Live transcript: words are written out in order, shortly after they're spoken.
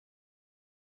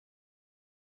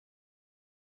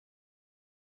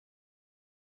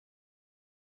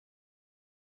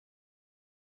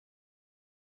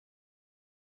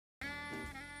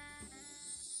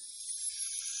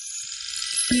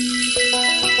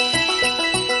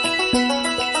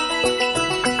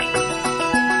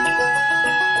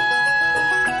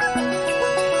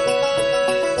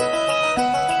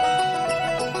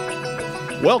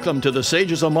Welcome to the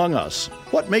Sages Among Us.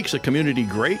 What makes a community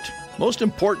great? Most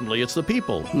importantly, it's the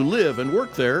people who live and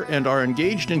work there and are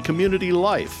engaged in community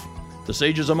life. The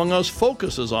Sages Among Us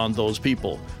focuses on those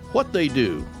people, what they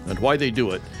do and why they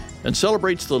do it, and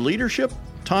celebrates the leadership,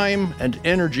 time, and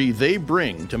energy they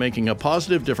bring to making a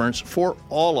positive difference for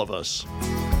all of us.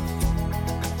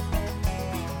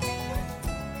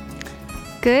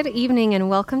 Good evening and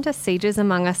welcome to Sages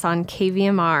Among Us on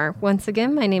KVMR. Once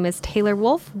again, my name is Taylor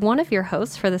Wolfe, one of your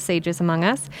hosts for the Sages Among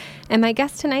Us, and my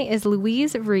guest tonight is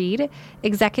Louise Reed,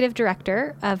 Executive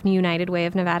Director of United Way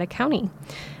of Nevada County.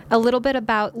 A little bit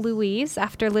about Louise.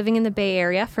 After living in the Bay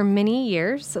Area for many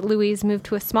years, Louise moved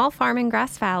to a small farm in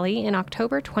Grass Valley in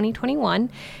October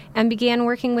 2021 and began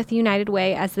working with United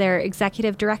Way as their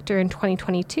Executive Director in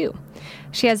 2022.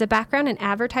 She has a background in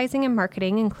advertising and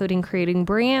marketing, including creating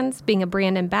brands, being a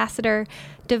brand ambassador,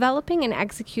 developing and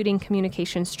executing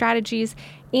communication strategies,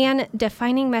 and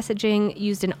defining messaging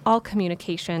used in all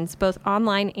communications, both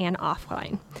online and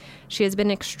offline. She has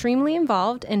been extremely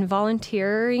involved in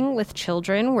volunteering with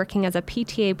children, working as a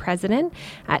PTA president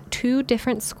at 2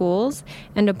 different schools,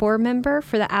 and a board member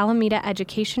for the Alameda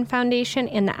Education Foundation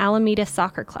and the Alameda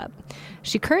Soccer Club.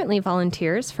 She currently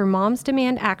volunteers for Moms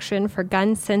Demand Action for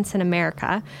Gun Sense in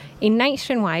America, a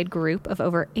nationwide group of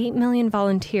over 8 million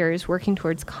volunteers working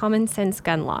towards common sense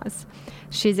gun laws.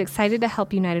 She is excited to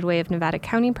help United Way of Nevada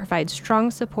County provide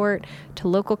strong support to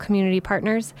local community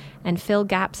partners and fill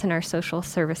gaps in our social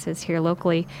services here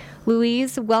locally.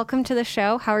 Louise, welcome to the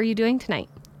show. How are you doing tonight?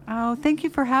 Oh, thank you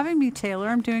for having me, Taylor.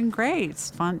 I'm doing great.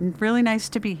 It's fun. Really nice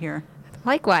to be here.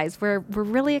 Likewise, we're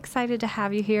really excited to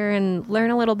have you here and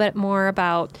learn a little bit more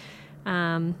about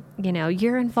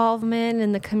your involvement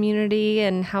in the community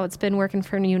and how it's been working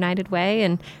for United Way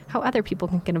and how other people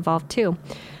can get involved too.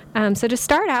 So to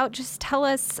start out, just tell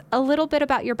us a little bit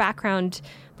about your background.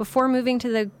 Before moving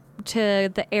to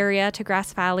the area, to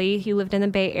Grass Valley, you lived in the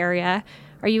Bay Area.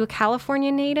 Are you a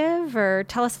California native, or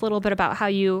tell us a little bit about how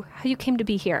you came to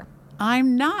be here?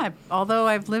 I'm not, although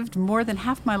I've lived more than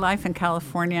half my life in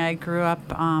California. I grew up,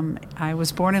 I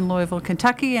was born in Louisville,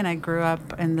 Kentucky, and I grew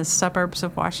up in the suburbs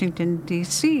of Washington,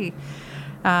 D.C.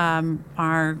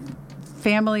 Our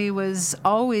family was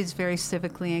always very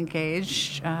civically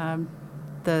engaged.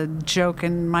 The joke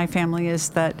in my family is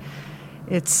that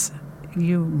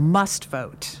you must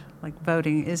vote. Like,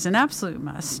 voting is an absolute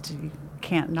must. You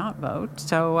can't not vote.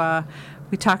 So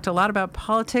we talked a lot about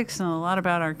politics and a lot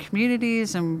about our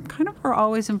communities, and kind of were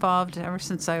always involved ever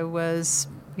since I was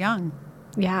young.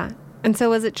 Yeah. And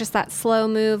so was it just that slow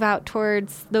move out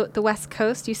towards the West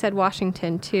Coast? You said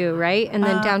Washington too, right? And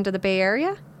then down to the Bay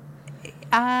Area?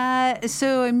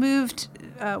 So I moved...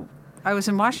 I was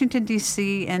in Washington,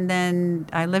 D.C., and then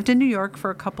I lived in New York for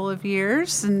a couple of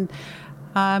years, and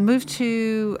moved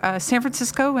to San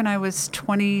Francisco when I was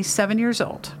 27 years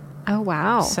old. Oh,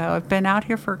 wow. So I've been out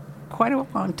here for quite a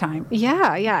long time.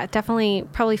 Yeah. It definitely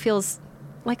probably feels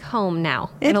like home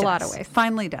now in a lot of ways.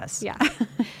 Finally does. Yeah.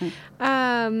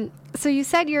 So you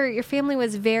said your family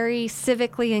was very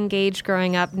civically engaged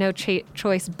growing up, no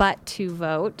choice but to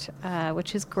vote,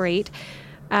 which is great.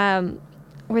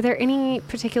 Were there any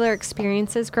particular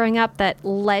experiences growing up that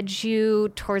led you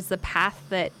towards the path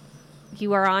that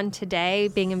you are on today,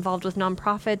 being involved with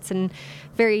nonprofits and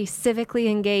very civically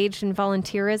engaged in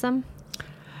volunteerism?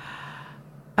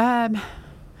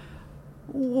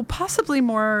 Well, possibly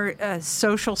more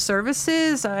social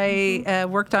services. I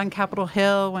worked on Capitol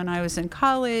Hill when I was in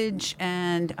college,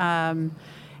 and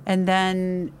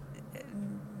then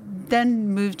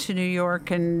moved to New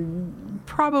York, and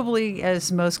probably,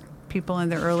 as most people in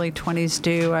their early 20s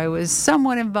do, I was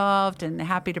somewhat involved and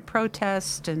happy to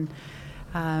protest, and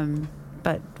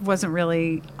but wasn't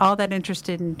really all that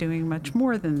interested in doing much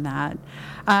more than that.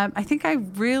 I think I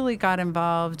really got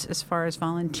involved as far as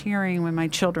volunteering when my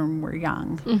children were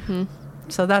young. Mm-hmm.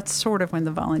 So that's sort of when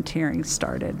the volunteering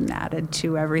started and added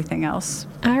to everything else.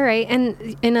 All right.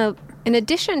 And in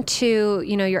addition to,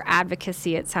 your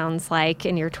advocacy, it sounds like,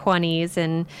 in your 20s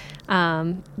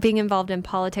and being involved in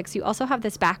politics, you also have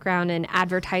this background in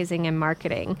advertising and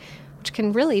marketing, which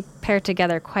can really pair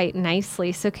together quite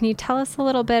nicely. So can you tell us a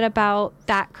little bit about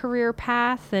that career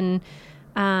path and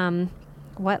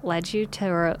what led you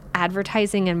to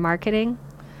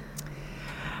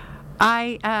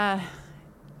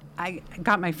I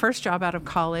got my first job out of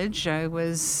college. I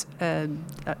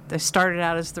started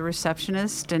out as the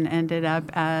receptionist and ended up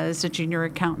as a junior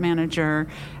account manager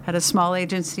at a small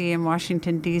agency in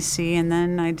Washington, D.C., and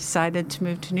then I decided to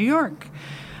move to New York.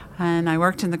 And I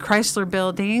worked in the Chrysler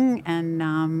Building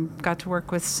and got to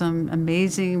work with some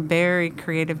amazing, very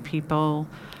creative people.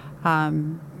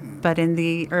 But in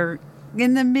the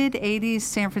mid-'80s,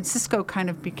 San Francisco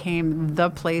kind of became the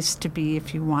place to be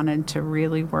if you wanted to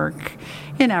really work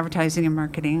in advertising and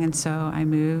marketing. And so I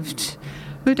moved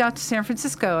out to San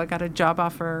Francisco. I got a job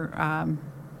offer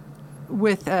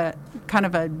with a kind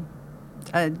of a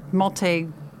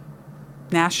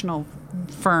multinational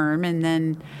firm, and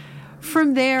then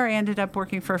from there, I ended up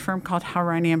working for a firm called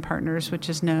Halrani & Partners, which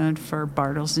is known for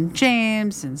Bartles &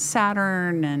 James and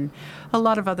Saturn and a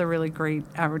lot of other really great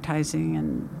advertising.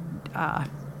 And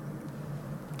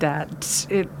that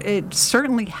it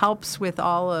certainly helps with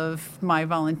all of my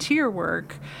volunteer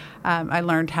work. I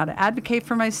learned how to advocate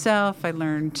for myself. I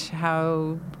learned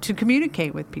how to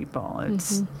communicate with people.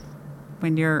 It's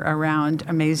when you're around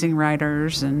amazing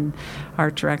writers and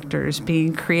art directors,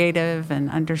 being creative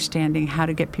and understanding how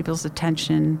to get people's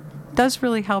attention does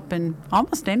really help in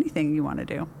almost anything you want to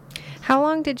do. How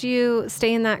long did you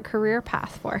stay in that career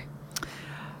path for?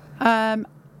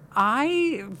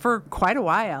 For quite a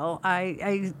while.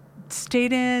 I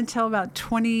stayed in until about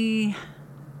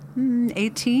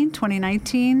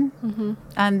 2019.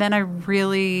 And then I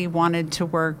really wanted to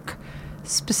work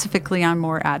specifically on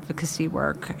more advocacy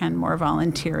work and more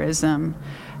volunteerism.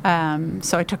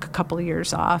 So I took a couple of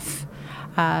years off.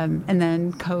 And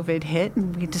then COVID hit,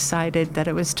 and we decided that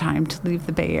it was time to leave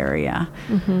the Bay Area.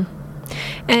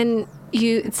 And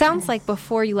it sounds like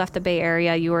before you left the Bay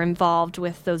Area, you were involved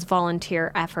with those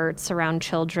volunteer efforts around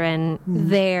children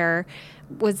there.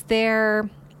 Was there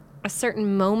a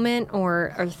certain moment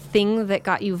or thing that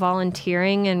got you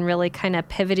volunteering and really kind of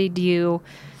pivoted you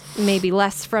maybe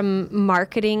less from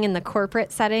marketing in the corporate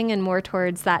setting and more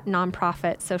towards that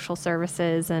nonprofit social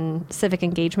services and civic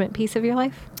engagement piece of your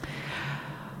life?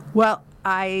 Well,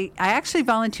 I actually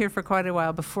volunteered for quite a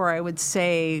while before I would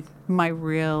say my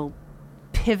real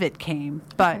pivot came.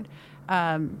 But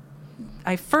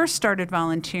I first started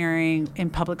volunteering in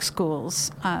public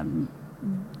schools.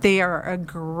 They are a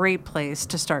great place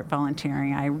to start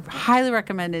volunteering. I highly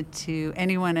recommend it to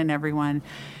anyone and everyone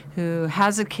who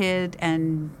has a kid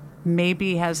and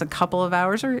maybe has a couple of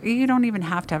hours, or you don't even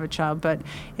have to have a child, but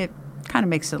it kind of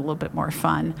makes it a little bit more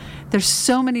fun. There's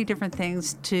so many different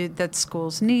things that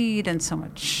schools need and so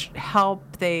much help.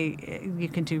 You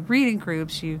can do reading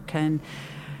groups, you can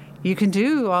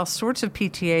do all sorts of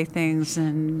PTA things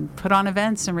and put on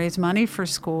events and raise money for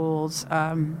schools.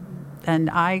 And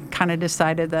I kind of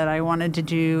decided that I wanted to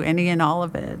do any and all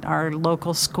of it. Our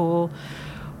local school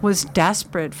was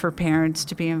desperate for parents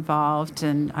to be involved,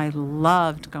 and I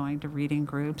loved going to reading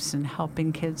groups and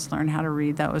helping kids learn how to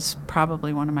read. That was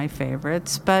probably one of my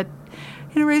favorites. But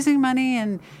raising money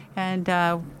and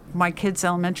my kids'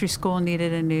 elementary school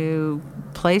needed a new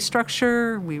play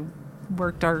structure. We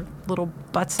worked our little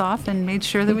butts off and made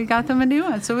sure that we got them a new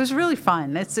one. So it was really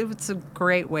fun. It's a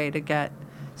great way to get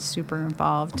super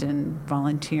involved in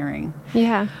volunteering.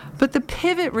 Yeah. But the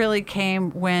pivot really came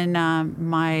when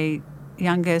my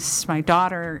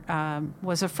daughter,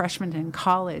 was a freshman in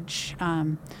college.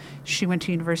 She went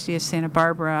to University of Santa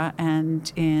Barbara,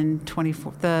 and in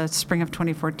the spring of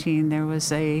 2014, there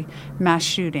was a mass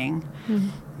shooting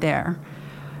there.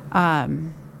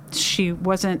 She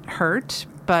wasn't hurt,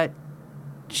 but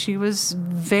she was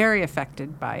very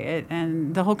affected by it,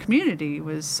 and the whole community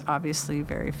was obviously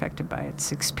very affected by it.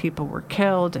 6 people were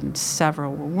killed and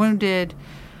several were wounded,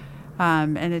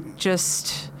 and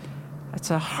it's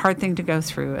a hard thing to go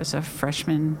through as a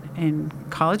freshman in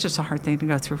college. It's a hard thing to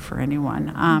go through for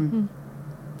anyone.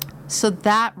 So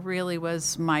that really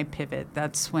was my pivot.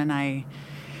 That's when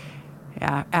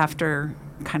after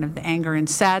kind of the anger and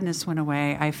sadness went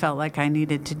away, I felt like I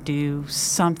needed to do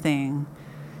something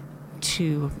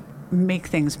to make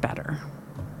things better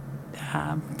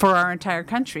for our entire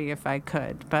country if I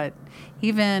could, but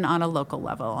even on a local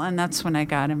level. And that's when I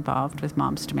got involved with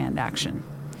Moms Demand Action.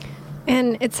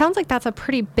 And it sounds like that's a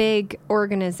pretty big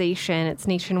organization. It's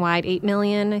nationwide, 8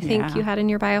 million, I think you had in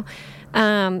your bio.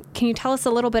 Can you tell us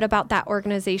a little bit about that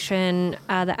organization,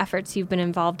 the efforts you've been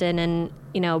involved in, and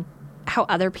how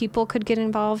other people could get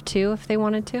involved too if they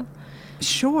wanted to?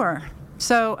 Sure.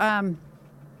 So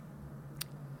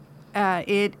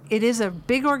it is a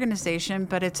big organization,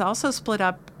 but it's also split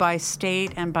up by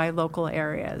state and by local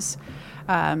areas.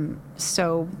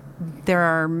 So there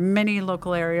are many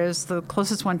local areas. The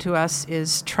closest one to us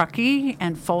is Truckee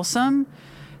and Folsom.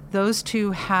 those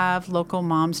two have local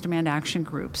Moms Demand Action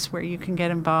groups where you can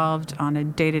get involved on a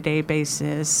day-to-day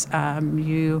basis.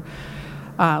 You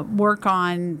work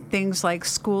on things like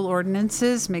school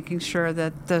ordinances, making sure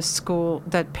that the schools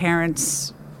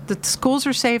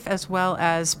are safe, as well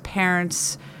as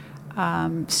parents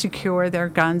secure their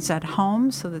guns at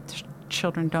home so that the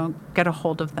children don't get a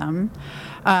hold of them.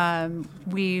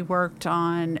 We worked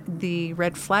on the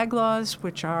red flag laws,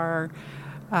 which are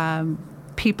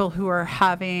people who are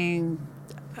having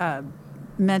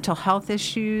mental health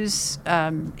issues.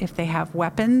 If they have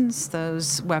weapons,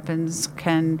 those weapons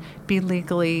can be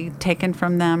legally taken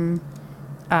from them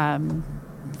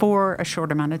for a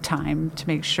short amount of time to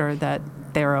make sure that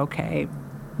they're okay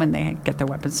when they get their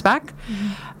weapons back.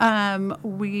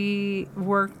 We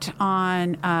worked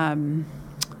on,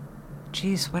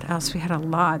 what else? We had a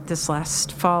lot this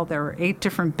last fall. There were 8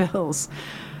 different bills.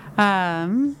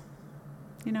 I'm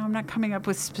not coming up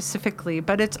with specifically,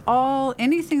 but it's all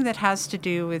anything that has to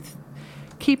do with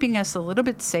keeping us a little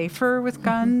bit safer with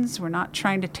guns. We're not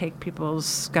trying to take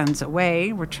people's guns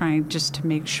away. We're trying just to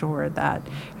make sure that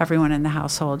everyone in the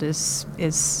household is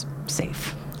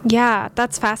safe. Yeah,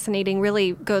 that's fascinating.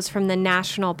 Really goes from the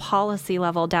national policy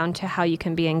level down to how you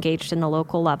can be engaged in the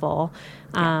local level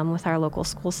with our local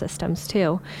school systems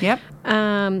too. Yep.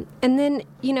 And then,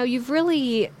 you've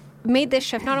really made this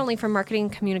shift not only from marketing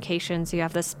communications, you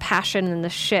have this passion and the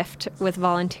shift with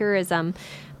volunteerism,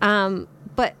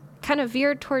 but kind of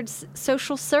veered towards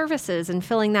social services and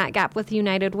filling that gap with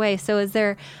United Way. So is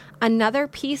there another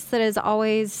piece that has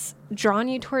always drawn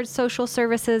you towards social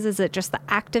services? Is it just the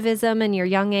activism in your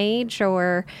young age,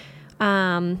 or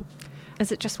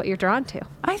is it just what you're drawn to?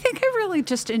 I think I really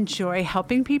just enjoy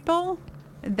helping people.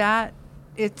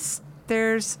 There's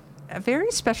a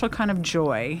very special kind of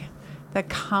joy that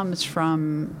comes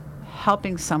from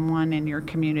helping someone in your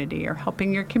community or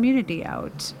helping your community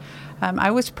out.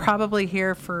 I was probably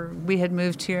we had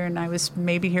moved here, and I was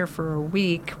maybe here for a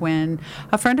week when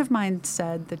a friend of mine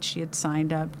said that she had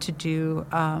signed up to do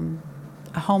a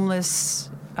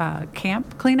homeless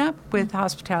camp cleanup with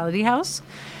Hospitality House,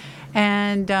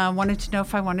 and wanted to know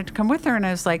if I wanted to come with her. And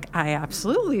I was like, I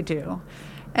absolutely do.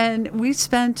 And we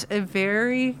spent a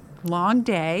very long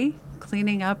day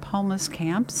cleaning up homeless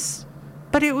camps,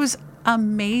 but it was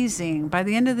amazing. By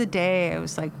the end of the day, I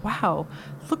was like, wow,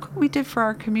 look what we did for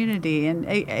our community. And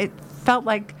it felt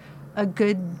like a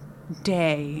good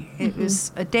day. It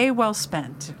was a day well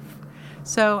spent.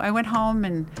 So I went home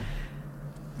and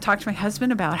talked to my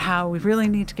husband about how we really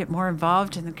need to get more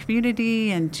involved in the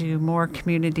community and do more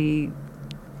community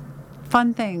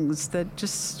fun things that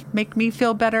just make me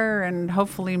feel better and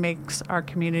hopefully makes our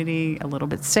community a little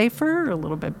bit safer, a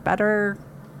little bit better,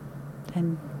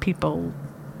 and people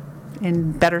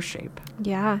in better shape.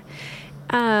 Yeah.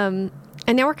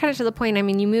 And now we're kind of to the point,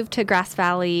 you moved to Grass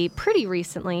Valley pretty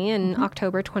recently in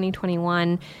October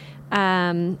 2021.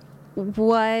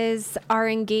 Was our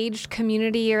engaged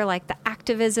community, or like the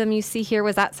activism you see here,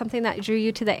 was that something that drew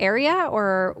you to the area,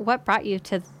 or what brought you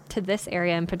to this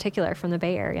area in particular from the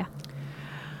Bay Area?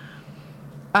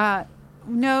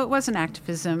 No, it wasn't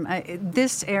activism.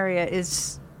 This area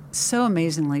is so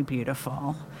amazingly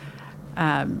beautiful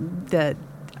that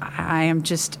I am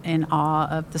just in awe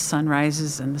of the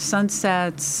sunrises and the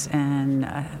sunsets and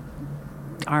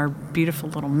our beautiful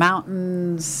little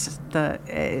mountains,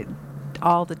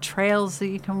 all the trails that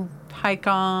you can hike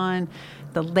on,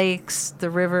 the lakes, the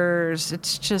rivers.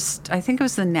 It's just, I think it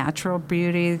was the natural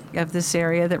beauty of this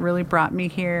area that really brought me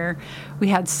here. We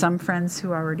had some friends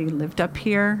who already lived up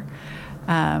here.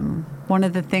 One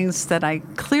of the things that I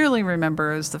clearly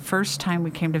remember is the first time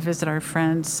we came to visit our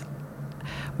friends.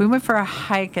 We went for a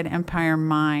hike at Empire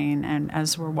Mine, and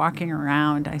as we're walking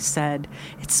around, I said,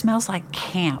 "It smells like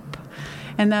camp."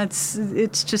 And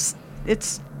it's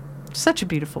such a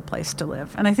beautiful place to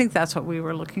live. And I think that's what we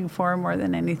were looking for more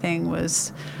than anything,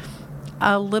 was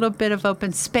a little bit of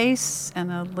open space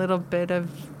and a little bit of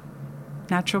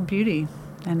natural beauty.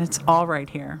 And it's all right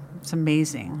here. It's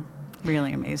amazing.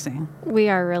 Really amazing. We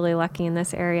are really lucky in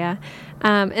this area.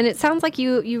 And it sounds like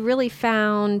you really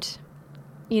found,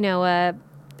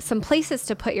 some places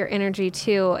to put your energy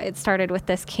to. It started with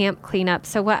this camp cleanup.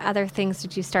 So what other things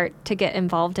did you start to get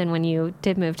involved in when you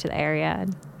did move to the area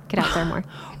and get out there more?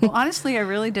 Well, honestly, I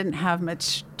really didn't have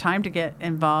much time to get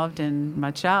involved in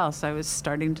much else. I was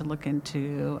starting to look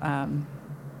into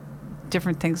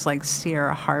different things like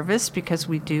Sierra Harvest, because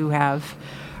we do have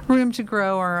room to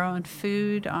grow our own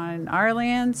food on our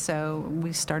land. So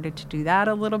we started to do that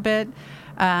a little bit.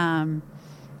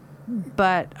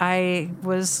 But I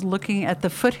was looking at the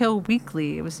Foothill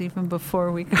Weekly. It was even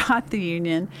before we got the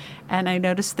union. And I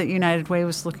noticed that United Way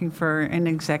was looking for an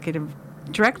executive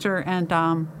director. And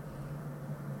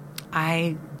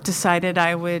I decided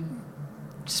I would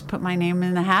just put my name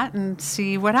in the hat and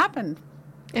see what happened.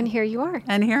 And here you are.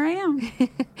 And here I am.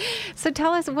 So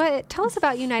tell us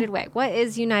about United Way. What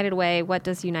is United Way? What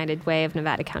does United Way of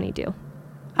Nevada County do?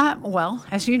 Well,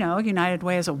 as you know, United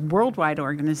Way is a worldwide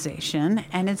organization,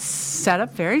 and it's set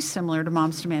up very similar to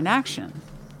Moms Demand Action.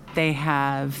 They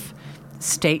have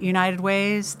state United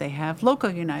Ways, they have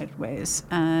local United Ways,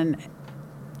 and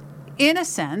in a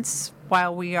sense,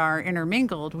 while we are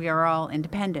intermingled, we are all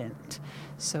independent.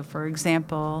 So, for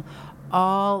example,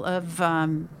 all of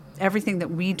everything that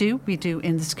we do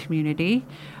in this community.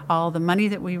 All the money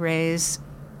that we raise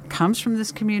comes from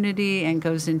this community and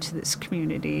goes into this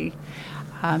community.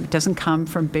 It doesn't come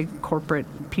from big corporate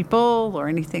people or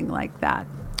anything like that.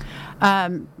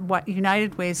 What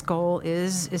United Way's goal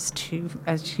is to,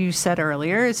 as you said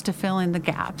earlier, is to fill in the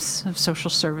gaps of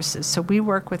social services. So we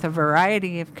work with a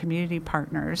variety of community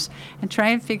partners and try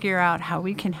and figure out how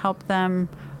we can help them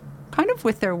kind of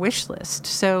with their wish list.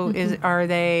 So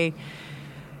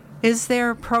is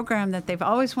there a program that they've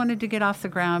always wanted to get off the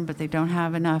ground, but they don't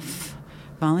have enough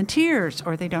volunteers,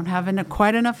 or they don't have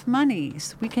quite enough money?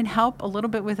 So we can help a little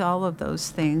bit with all of those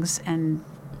things and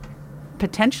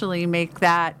potentially make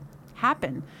that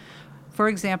happen. For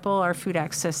example, our Food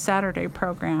Access Saturday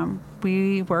program,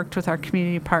 we worked with our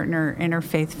community partner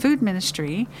Interfaith Food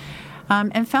Ministry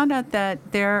and found out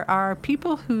that there are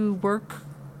people who work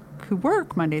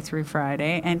Monday through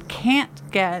Friday and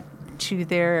can't get to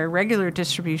their regular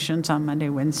distributions on Monday,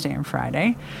 Wednesday, and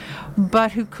Friday,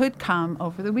 but who could come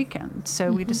over the weekend.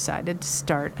 So we decided to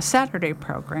start a Saturday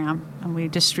program, and we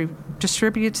distribute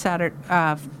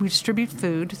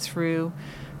food through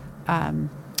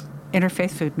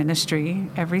Interfaith Food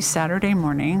Ministry every Saturday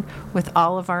morning with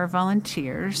all of our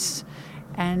volunteers,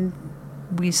 and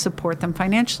we support them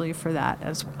financially for that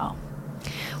as well.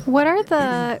 What are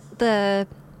the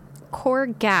core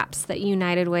gaps that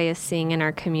United Way is seeing in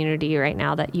our community right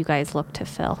now that you guys look to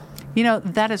fill? You know,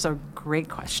 that is a great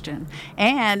question.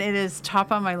 And it is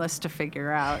top on my list to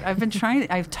figure out.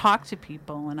 I've talked to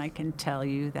people, and I can tell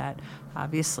you that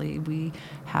obviously we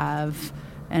have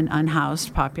an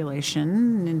unhoused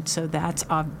population. And so that's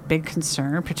a big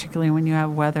concern, particularly when you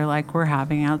have weather like we're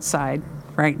having outside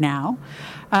right now.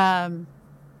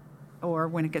 Or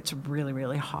when it gets really,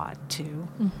 really hot too.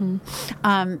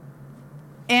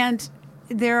 And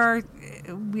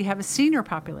we have a senior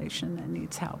population that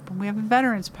needs help, and we have a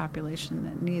veterans population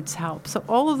that needs help. So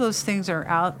all of those things are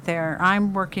out there.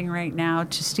 I'm working right now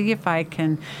to see if I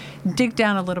can dig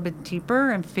down a little bit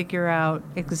deeper and figure out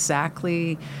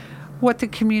exactly what the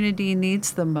community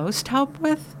needs the most help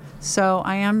with. So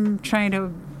I am trying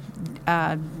to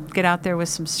get out there with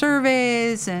some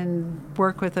surveys and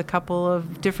work with a couple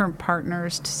of different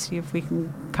partners to see if we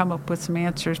can come up with some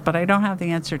answers, but I don't have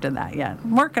the answer to that yet.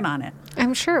 I'm working on it.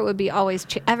 I'm sure it would be always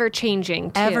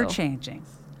ever-changing, too. Ever-changing.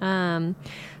 So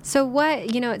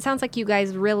it sounds like you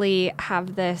guys really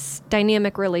have this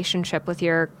dynamic relationship with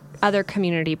your other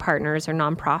community partners or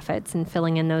nonprofits and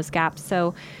filling in those gaps.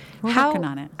 So we're working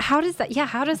on it. How does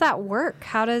that work?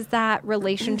 How does that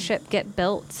relationship get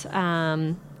built?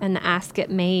 And the ask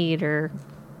get made, or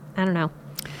I don't know.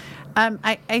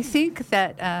 I think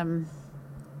that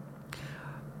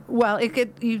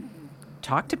you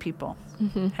talk to people,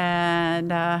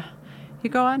 and you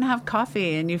go out and have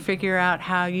coffee, and you figure out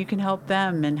how you can help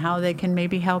them and how they can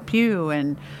maybe help you,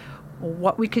 and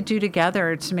what we could do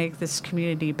together to make this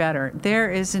community better.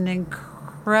 There is an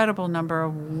incredible number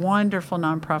of wonderful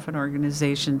nonprofit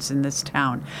organizations in this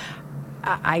town.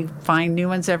 I find new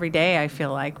ones every day, I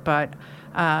feel like, but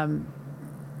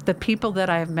the people that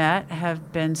I've met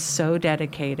have been so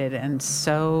dedicated and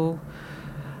so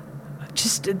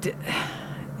just,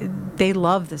 they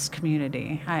love this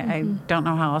community. I don't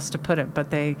know how else to put it,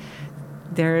 but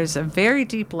there is a very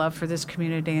deep love for this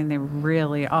community,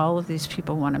 and all of these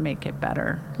people want to make it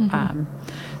better.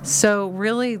 So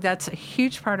really, that's a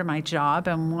huge part of my job,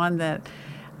 and one that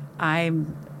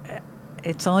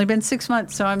it's only been 6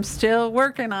 months, so I'm still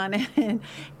working on it,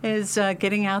 is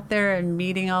getting out there and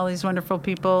meeting all these wonderful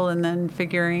people and then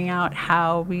figuring out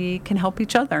how we can help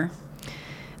each other.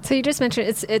 So you just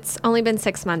mentioned it's only been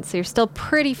 6 months, so you're still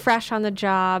pretty fresh on the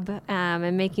job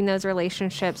and making those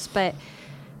relationships. But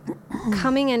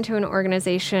coming into an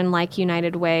organization like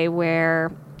United Way,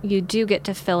 where you do get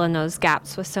to fill in those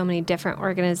gaps with so many different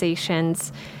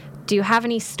organizations, do you have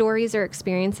any stories or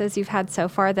experiences you've had so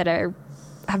far that are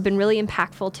have been really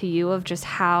impactful to you of just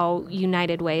how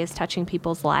United Way is touching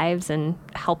people's lives and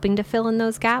helping to fill in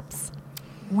those gaps?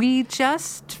 We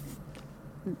just,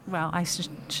 well, I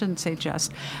shouldn't say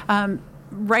just.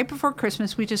 Right before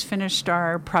Christmas, we just finished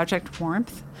our Project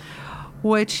Warmth,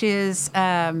 which is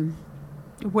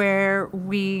where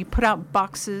we put out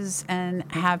boxes and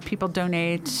have people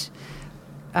donate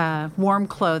warm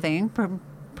clothing,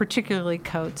 particularly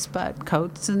coats, but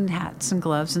coats and hats and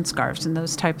gloves and scarves and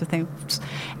those type of things.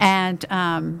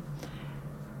 And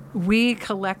we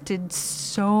collected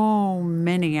so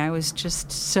many. I was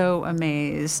just so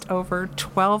amazed. Over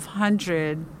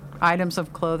 1,200 items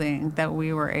of clothing that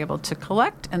we were able to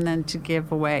collect and then to give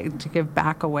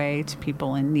back away to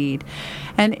people in need.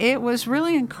 And it was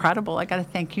really incredible. I got a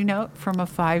thank you note from a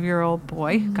 5-year-old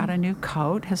boy who got a new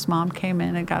coat. His mom came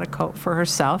in and got a coat for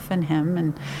herself and him,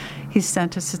 and he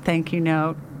sent us a thank you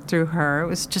note through her. It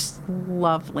was just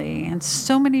lovely. And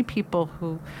so many people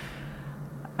who,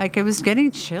 like, it was getting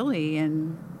chilly,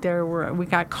 and we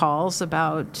got calls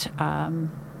about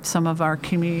some of our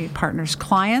community partners'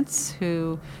 clients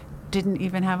who didn't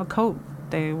even have a coat.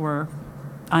 They were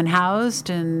unhoused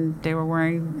and they were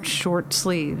wearing short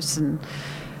sleeves. And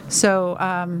so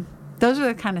those are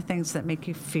the kind of things that make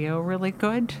you feel really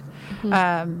good.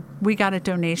 Mm-hmm. We got a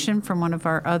donation from one of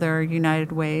our other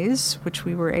United Ways, which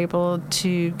we were able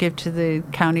to give to the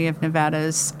County of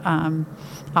Nevada's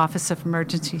Office of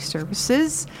Emergency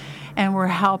Services. And we're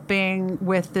helping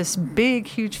with this big,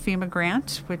 huge FEMA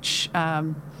grant, which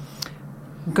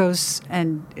goes,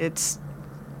 and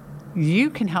you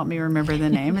can help me remember the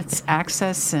name. It's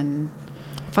Access and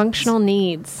Functional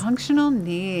Needs. Functional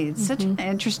Needs. Such an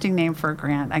interesting name for a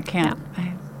grant. I can't.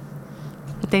 Yeah.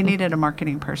 They needed a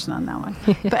marketing person on that one.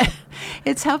 But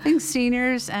it's helping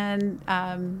seniors and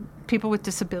people with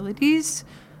disabilities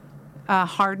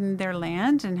harden their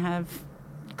land and have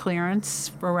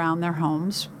clearance around their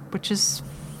homes, which is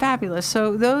fabulous.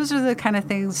 So those are the kind of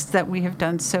things that we have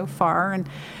done so far.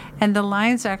 And the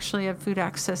Lions actually have Food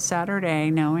Access Saturday,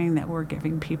 knowing that we're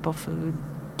giving people food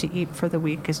to eat for the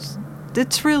week.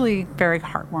 It's really very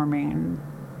heartwarming and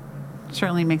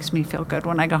certainly makes me feel good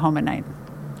when I go home at night.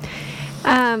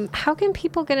 How can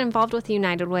people get involved with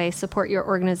United Way, support your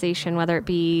organization, whether it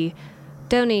be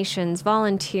donations,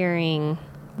 volunteering,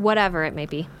 whatever it may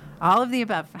be? All of the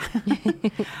above.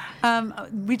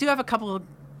 We do have a couple of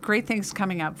great things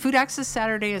coming up. Food Access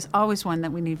Saturday is always one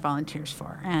that we need volunteers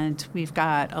for. And we've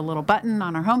got a little button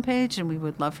on our homepage, and we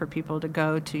would love for people to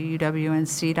go to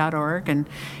uwnc.org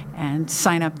and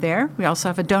sign up there. We also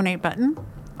have a donate button,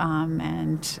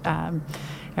 and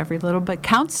every little bit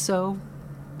counts. So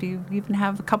if you even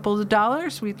have a couple of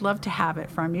dollars, we'd love to have it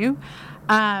from you.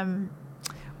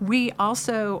 We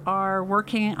also are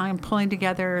working on pulling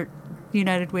together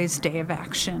United Way's Day of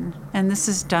Action. And this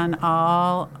is done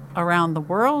all around the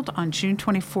world on June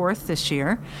 24th this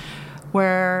year,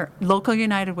 where local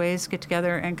United Ways get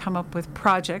together and come up with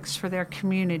projects for their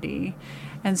community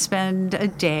and spend a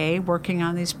day working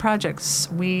on these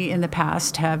projects. We, in the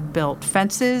past, have built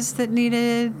fences that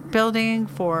needed building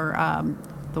for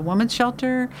the women's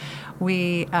shelter.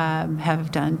 We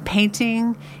have done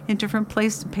painting in different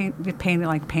places,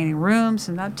 painting rooms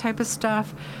and that type of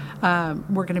stuff.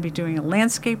 We're going to be doing a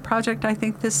landscape project, I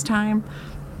think, this time.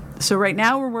 So right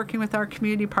now we're working with our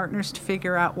community partners to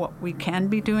figure out what we can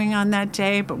be doing on that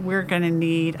day, but we're going to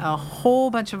need a whole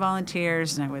bunch of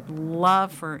volunteers, and I would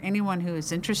love for anyone who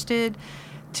is interested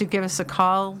to give us a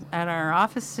call at our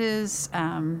offices.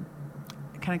 Can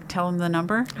I tell them the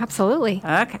number? Absolutely.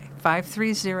 Okay,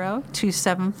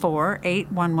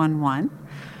 530-274-8111,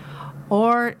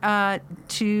 or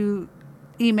to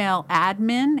email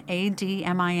admin,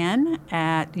 ADMIN,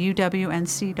 at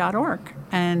uwnc.org,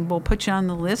 and we'll put you on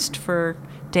the list for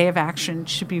Day of Action. It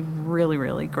should be really,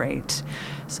 really great.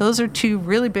 So those are two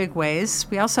really big ways.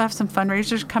 We also have some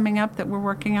fundraisers coming up that we're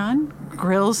working on.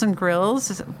 Grills and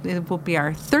Grills. It will be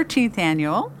our 13th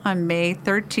annual on May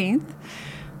 13th.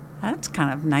 That's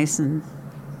kind of nice and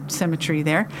symmetry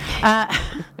there. I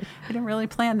didn't really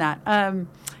plan that.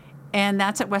 And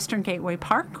that's at Western Gateway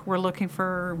Park. We're looking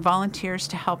for volunteers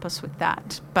to help us with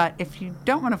that. But if you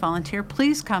don't want to volunteer,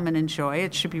 please come and enjoy.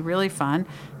 It should be really fun.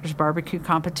 There's barbecue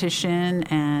competition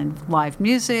and live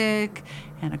music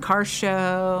and a car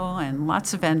show and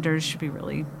lots of vendors. Should be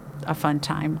really a fun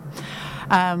time.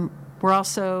 We're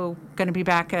also going to be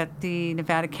back at the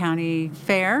Nevada County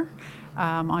Fair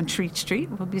on Treat Street.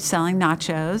 We'll be selling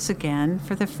nachos again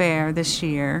for the fair this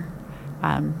year.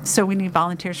 So we need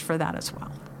volunteers for that as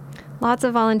well. Lots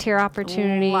of volunteer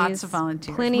opportunities. Lots of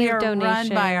volunteers. Plenty of donations. We are run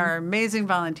by our amazing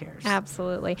volunteers.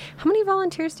 Absolutely. How many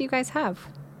volunteers do you guys have,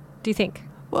 do you think?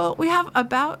 Well, we have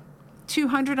about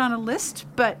 200 on a list,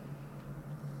 but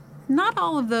not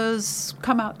all of those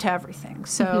come out to everything.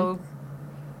 So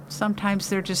sometimes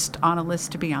they're just on a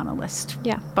list to be on a list.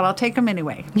 Yeah. But I'll take them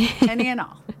anyway, any and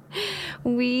all.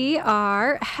 We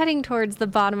are heading towards the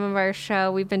bottom of our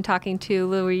show. We've been talking to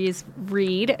Louise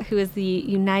Reed, who is the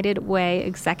United Way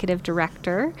Executive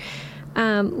Director.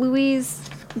 Louise,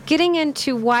 getting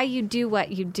into why you do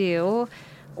what you do,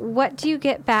 what do you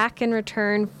get back in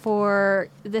return for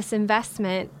this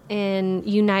investment in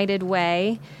United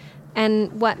Way,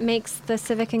 and what makes the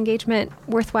civic engagement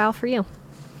worthwhile for you?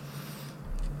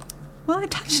 Well, I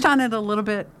touched on it a little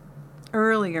bit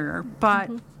earlier, but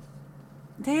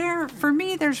for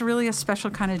me, there's really a special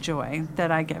kind of joy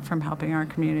that I get from helping our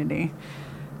community.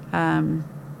 Have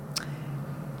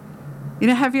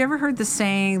you ever heard the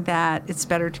saying that it's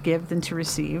better to give than to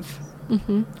receive?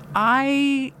 Mm-hmm.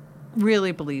 I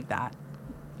really believe that.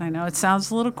 I know it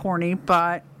sounds a little corny,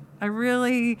 but I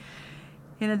really,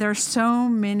 there are so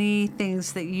many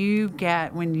things that you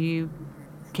get when you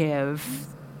give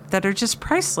that are just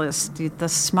priceless. The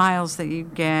smiles that you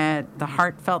get, the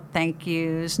heartfelt thank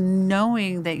yous,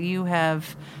 knowing that you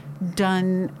have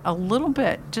done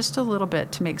just a little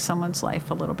bit to make someone's life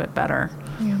a little bit better.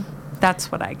 Yeah. That's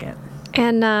what I get.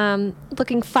 And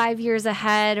looking 5 years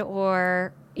ahead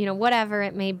or, whatever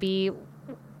it may be,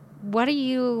 what do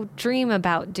you dream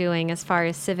about doing as far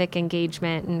as civic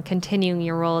engagement and continuing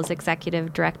your role as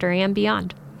executive director and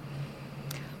beyond?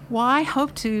 Well, I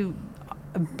hope to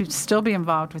still be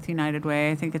involved with United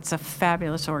Way. I think it's a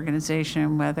fabulous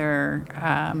organization, whether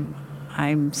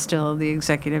I'm still the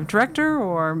executive director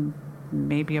or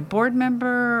maybe a board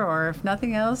member or, if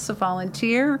nothing else, a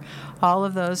volunteer. All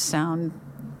of those sound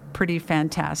pretty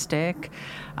fantastic.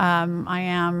 I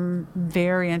am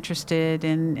very interested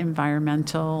in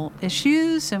environmental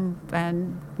issues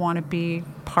and want to be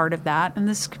part of that in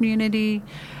this community.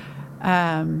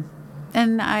 And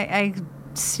I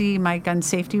see my gun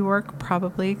safety work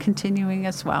probably continuing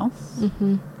as well.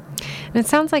 Mm-hmm. And it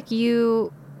sounds like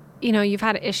you've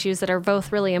had issues that are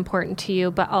both really important to you,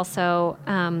 but also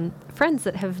friends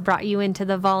that have brought you into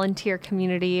the volunteer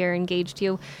community or engaged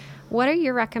you. What are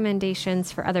your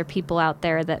recommendations for other people out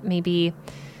there that maybe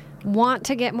want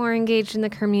to get more engaged in the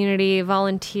community,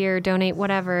 volunteer, donate,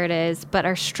 whatever it is, but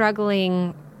are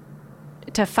struggling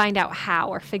to find out how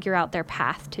or figure out their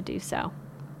path to do so?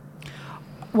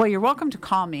 Well, you're welcome to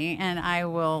call me, and I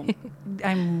will.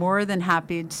 I'm more than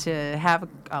happy to have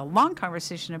a long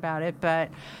conversation about it.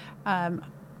 But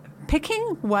picking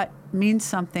what means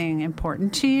something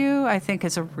important to you, I think,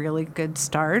 is a really good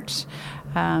start.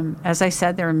 As I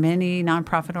said, there are many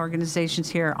nonprofit organizations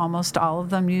here. Almost all of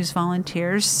them use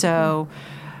volunteers. So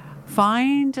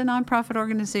find a nonprofit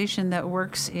organization that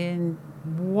works in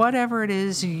whatever it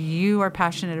is you are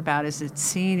passionate about. Is it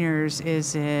seniors?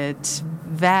 Is it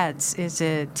vets? Is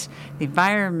it the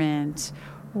environment?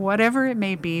 Whatever it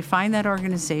may be, find that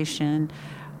organization.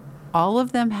 All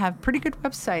of them have pretty good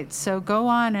websites, so go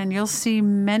on and you'll see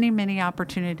many, many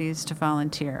opportunities to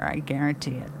volunteer. I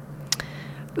guarantee it.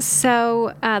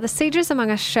 So the Sages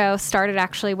Among Us show started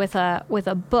actually with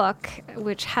a book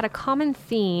which had a common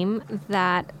theme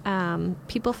that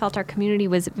people felt our community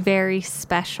was very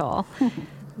special.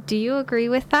 Do you agree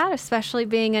with that, especially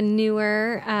being a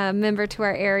newer member to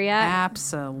our area?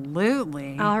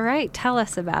 Absolutely. All right. Tell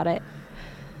us about it.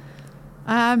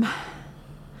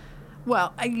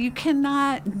 Well, you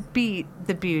cannot beat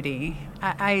the beauty.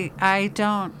 I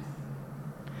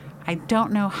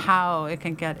don't know how it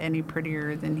can get any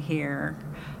prettier than here.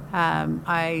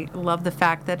 I love the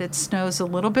fact that it snows a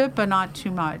little bit, but not too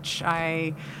much.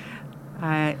 The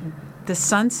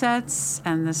sunsets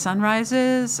and the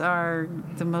sunrises are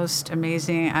the most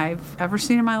amazing I've ever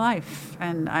seen in my life.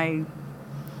 And I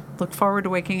look forward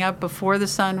to waking up before the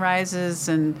sun rises,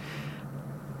 and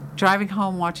driving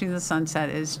home watching the sunset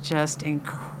is just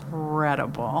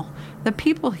incredible. The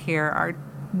people here are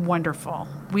wonderful.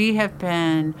 We have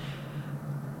been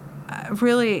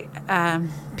really,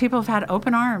 people have had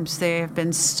open arms. They have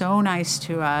been so nice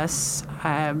to us.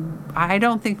 I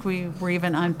don't think we were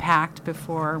even unpacked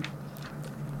before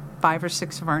 5 or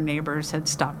 6 of our neighbors had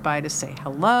stopped by to say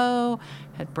hello,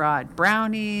 had brought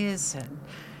brownies, and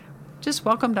just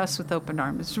welcomed us with open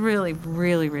arms. It's really,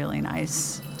 really, really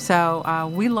nice.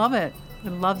 So we love it.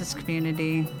 We love this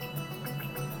community.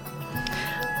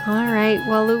 All right.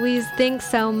 Well, Louise, thanks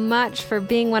so much for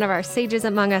being one of our Sages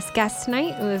Among Us guests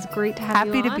tonight. It was great to have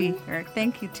you on. Happy to be here.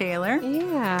 Thank you, Taylor.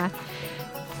 Yeah.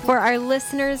 For our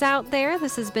listeners out there,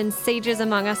 this has been Sages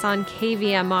Among Us on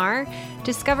KVMR.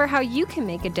 Discover how you can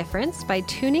make a difference by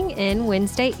tuning in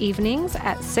Wednesday evenings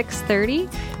at 6:30.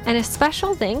 And a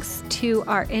special thanks to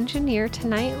our engineer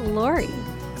tonight, Lori.